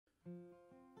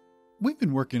We've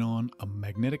been working on a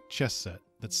magnetic chess set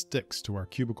that sticks to our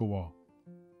cubicle wall.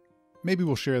 Maybe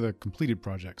we'll share the completed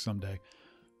project someday,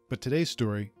 but today's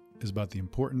story is about the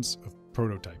importance of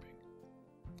prototyping.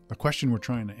 The question we're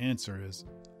trying to answer is,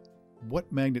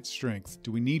 what magnet strength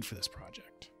do we need for this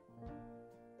project?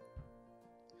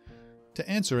 To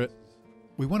answer it,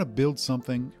 we want to build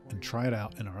something and try it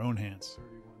out in our own hands.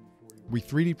 We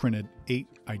 3D printed 8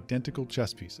 identical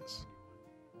chess pieces.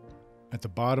 At the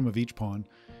bottom of each pawn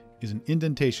is an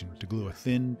indentation to glue a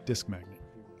thin disc magnet.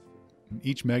 And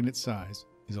each magnet's size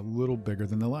is a little bigger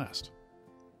than the last.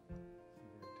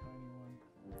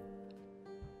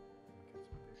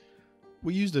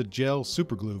 We used a gel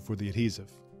superglue for the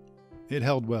adhesive. It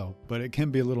held well, but it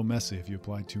can be a little messy if you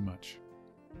apply too much.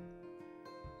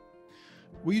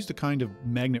 We used a kind of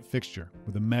magnet fixture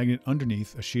with a magnet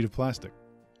underneath a sheet of plastic,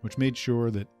 which made sure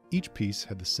that each piece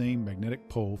had the same magnetic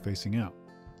pole facing out.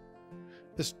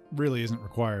 This really isn't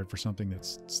required for something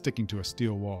that's sticking to a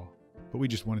steel wall, but we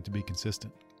just want it to be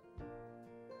consistent.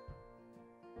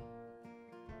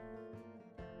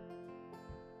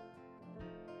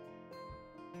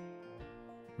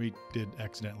 We did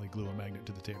accidentally glue a magnet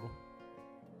to the table.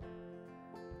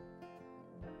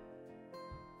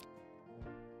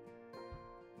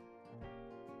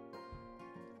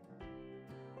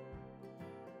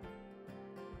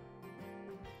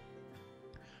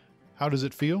 How does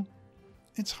it feel?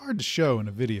 It's hard to show in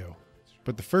a video,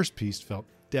 but the first piece felt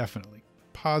definitely,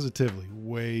 positively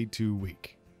way too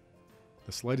weak.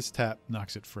 The slightest tap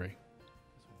knocks it free.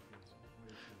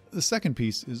 The second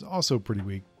piece is also pretty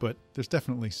weak, but there's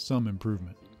definitely some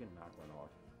improvement.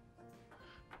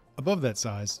 Above that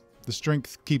size, the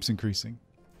strength keeps increasing,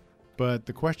 but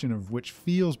the question of which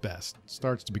feels best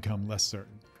starts to become less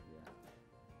certain.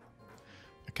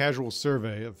 A casual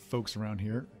survey of folks around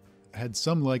here had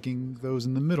some liking those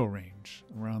in the middle range,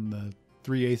 around the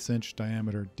 3/8 inch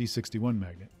diameter D61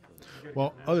 magnet,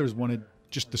 while others wanted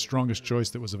just the strongest choice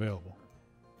that was available.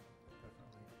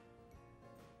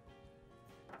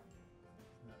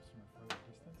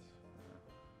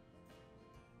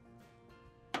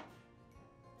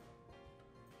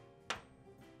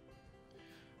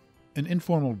 An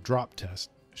informal drop test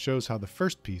shows how the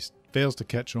first piece fails to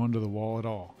catch onto the wall at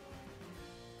all.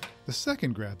 The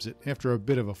second grabs it after a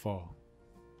bit of a fall.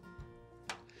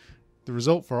 The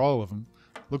result for all of them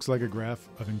looks like a graph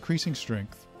of increasing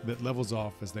strength that levels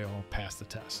off as they all pass the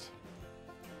test.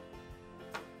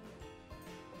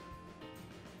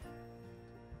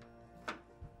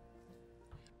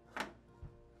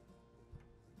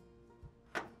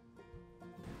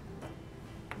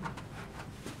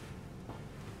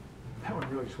 That one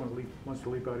really just wants to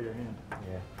leap out of your hand.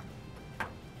 Yeah.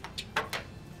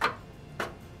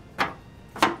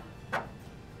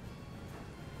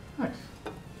 Nice.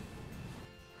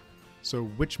 So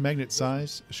which magnet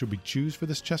size should we choose for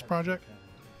this chess project?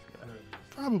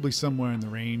 Probably somewhere in the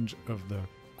range of the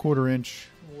 1/4 inch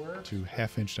to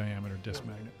 1/2 inch diameter disc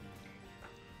magnet.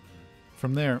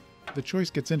 From there, the choice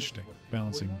gets interesting,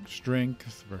 balancing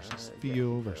strength versus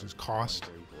feel versus cost.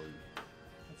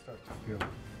 That starts to feel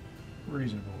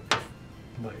reasonable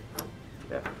light.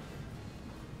 Yeah.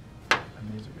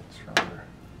 And these are getting stronger.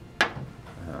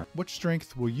 Which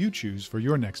strength will you choose for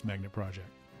your next magnet project?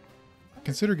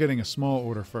 Consider getting a small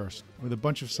order first, with a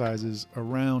bunch of sizes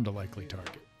around a likely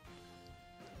target.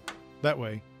 That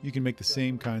way, you can make the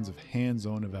same kinds of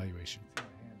hands-on evaluation.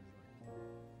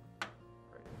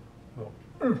 Oh,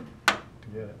 to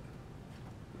get it.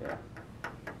 Yeah.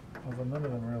 Although none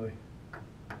of them really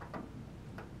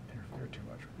interfere too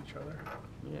much with each other.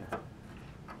 Yeah.